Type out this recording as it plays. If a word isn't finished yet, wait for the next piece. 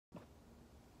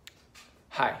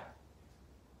Hi,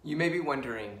 you may be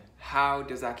wondering, how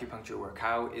does acupuncture work?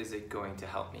 How is it going to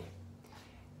help me?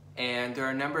 And there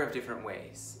are a number of different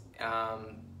ways.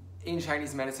 In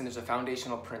Chinese medicine, there's a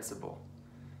foundational principle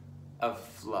of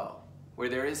flow. Where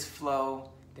there is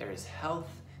flow, there is health,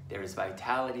 there is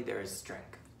vitality, there is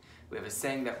strength. We have a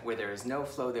saying that where there is no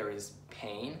flow, there is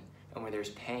pain, and where there's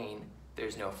pain,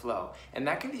 there's no flow. And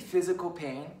that can be physical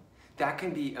pain, that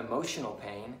can be emotional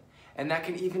pain, and that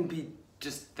can even be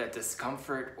just that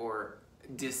discomfort or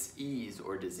dis-ease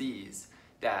or disease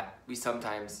that we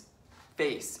sometimes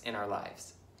face in our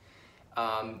lives.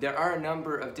 There are a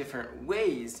number of different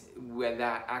ways where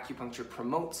that acupuncture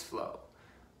promotes flow.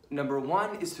 Number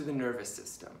one is through the nervous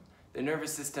system. The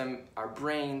nervous system, our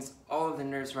brains, all of the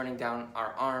nerves running down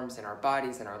our arms and our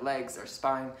bodies and our legs, our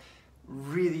spine,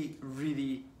 really,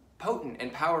 really potent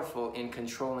and powerful in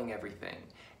controlling everything.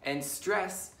 And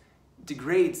stress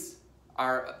degrades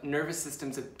our nervous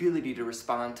system's ability to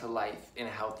respond to life in a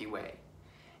healthy way.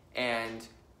 And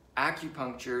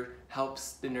acupuncture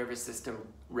helps the nervous system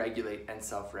regulate and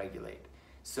self-regulate.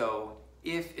 So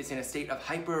if it's in a state of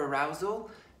hyperarousal,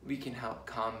 we can help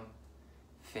calm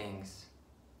things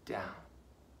down.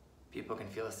 People can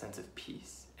feel a sense of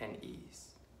peace and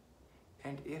ease.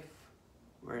 And if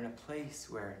we're in a place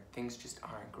where things just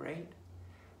aren't great,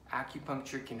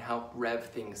 acupuncture can help rev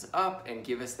things up and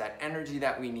give us that energy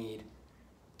that we need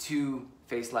to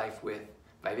face life with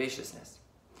vivaciousness.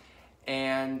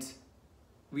 And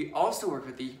we also work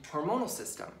with the hormonal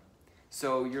system.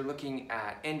 So you're looking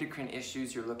at endocrine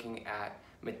issues, you're looking at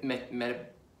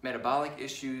metabolic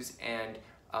issues, and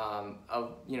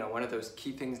one of those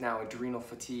key things now, adrenal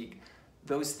fatigue.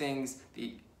 Those things,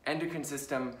 the endocrine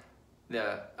system,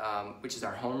 which is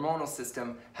our hormonal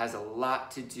system, has a lot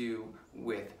to do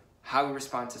with how we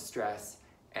respond to stress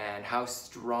and how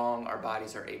strong our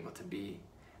bodies are able to be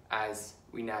as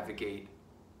we navigate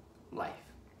life.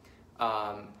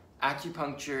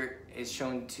 Acupuncture is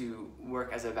shown to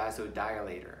work as a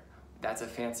vasodilator. That's a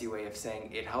fancy way of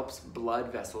saying it helps blood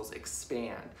vessels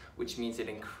expand, which means it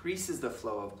increases the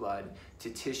flow of blood to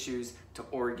tissues, to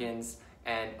organs,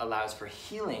 and allows for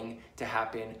healing to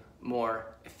happen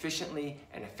more efficiently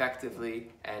and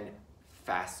effectively and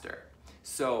faster.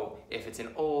 So if it's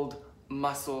an old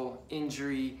muscle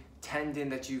injury, tendon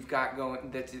that you've got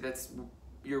going,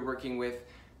 you're working with,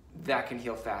 that can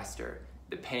heal faster.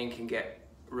 The pain can get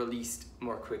released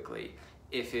more quickly.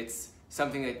 If it's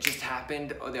something that just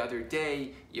happened the other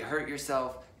day, you hurt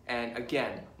yourself, and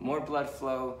again, more blood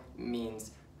flow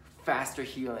means faster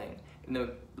healing. And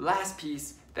the last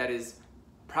piece that is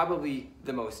probably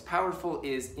the most powerful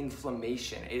is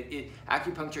inflammation.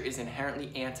 Acupuncture is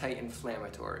inherently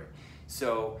anti-inflammatory.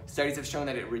 So studies have shown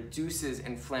that it reduces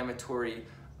inflammatory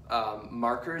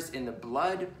markers in the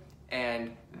blood,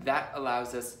 and that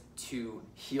allows us to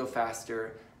heal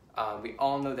faster. We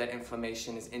all know that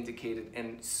inflammation is indicated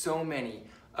in so many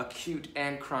acute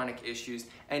and chronic issues,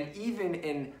 and even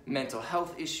in mental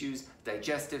health issues,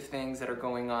 digestive things that are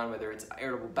going on, whether it's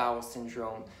irritable bowel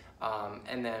syndrome,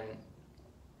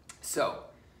 so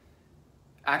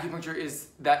acupuncture is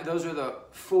that. Those are the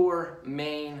four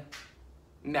main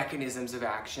mechanisms of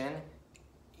action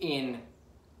in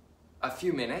a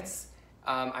few minutes.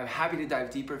 I'm happy to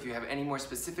dive deeper if you have any more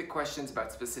specific questions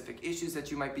about specific issues that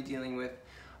you might be dealing with.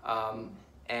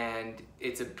 And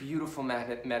it's a beautiful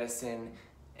medicine,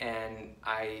 and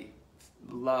I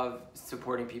love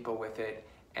supporting people with it,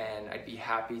 and I'd be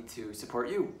happy to support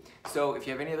you. So if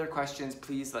you have any other questions,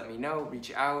 please let me know,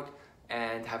 reach out,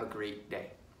 and have a great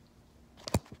day.